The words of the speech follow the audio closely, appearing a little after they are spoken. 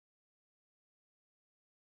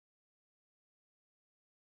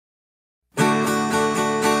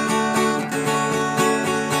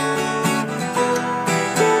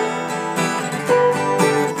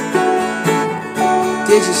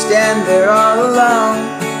did you stand there all alone?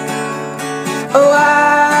 Oh,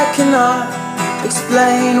 I cannot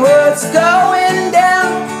explain what's going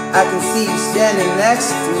down. I can see you standing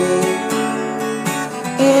next to me,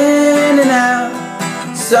 in and out,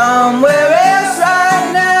 somewhere else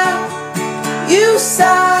right now. You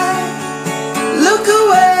sigh, look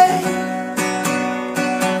away,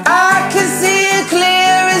 I can see it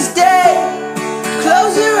clear as day.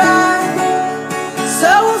 Close your eyes,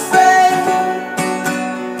 so afraid,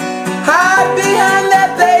 hide behind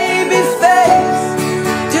that baby face.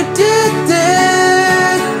 Do, do, do,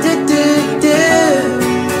 do, do, do.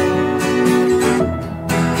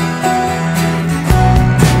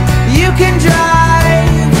 You can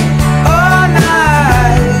drive all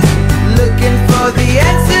night looking for the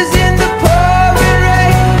answers in the pouring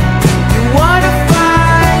rain. You wanna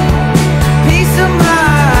find peace of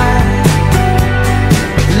mind,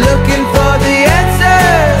 looking for the answer.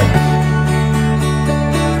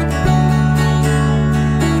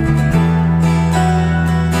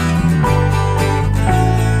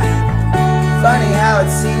 Funny how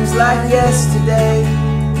it seems like yesterday.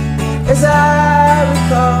 As I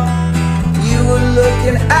recall, you were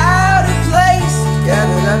looking out of place,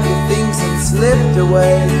 gathered up your things and slipped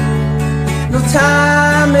away. No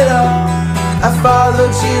time at all, I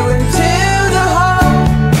followed you into the hall.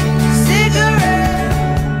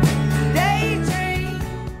 Cigarette, daydream.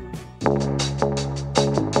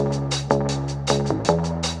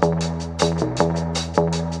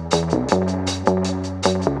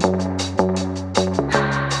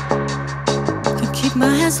 Can keep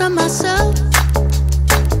my hands on myself.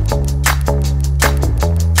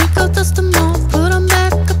 Pick out dust them off, put them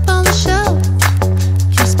back up on the shelf.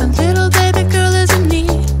 Yes, my little baby girl is in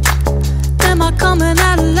need. Am I coming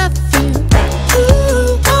out of left field?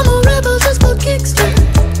 Ooh, I'm a rebel just for kicks now.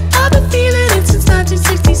 I've been feeling it since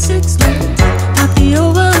 1966 now. Might be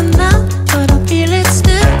over now, but I feel it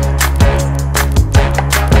still.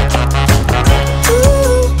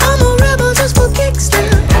 Ooh, I'm a rebel just for kicks now.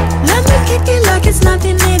 Let me kick it like it's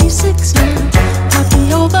 1986 now. Might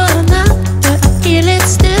be over now, but I feel it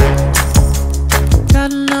still.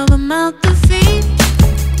 Got another mouth to feed.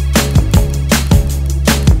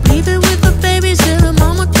 Leave it with the babies till the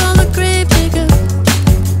mama call the grave digger.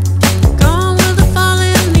 Gone with the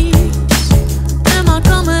falling leaves. Am I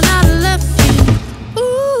coming out of left field?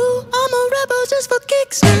 Ooh, I'm a rebel just for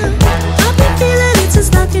kicks now. I've been feeling it since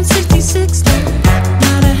 1966 now.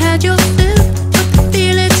 Might have had your fill, but I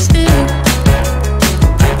feel it still.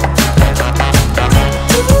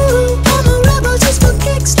 Ooh, I'm a rebel just for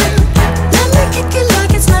kicks now. Let me kick it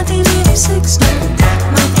like it's 1986 now.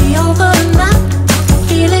 Might be over now, I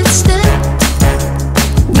feel it still.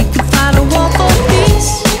 We could fight a war for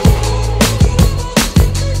peace.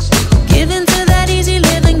 Give in to that easy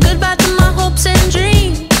living, goodbye to my hopes and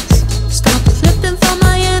dreams. Stop flipping for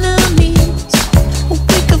my enemies.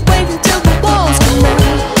 We could wait until the walls come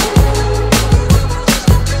down.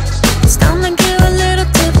 It's time to give a little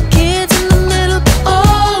to the kids in the middle.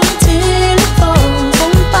 Oh, till it falls,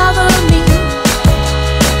 won't bother me.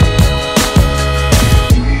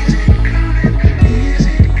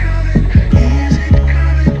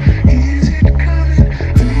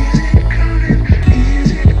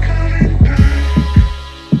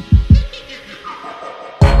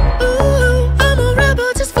 Ooh, I'm a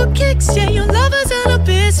rebel just for kicks. Yeah, your love is an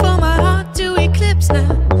abyss for my heart to eclipse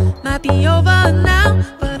now. Might be over now,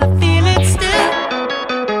 but I feel it still.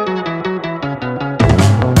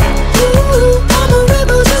 Ooh, I'm a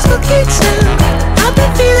rebel just for kicks now. I've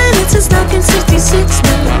been feeling it since 1960.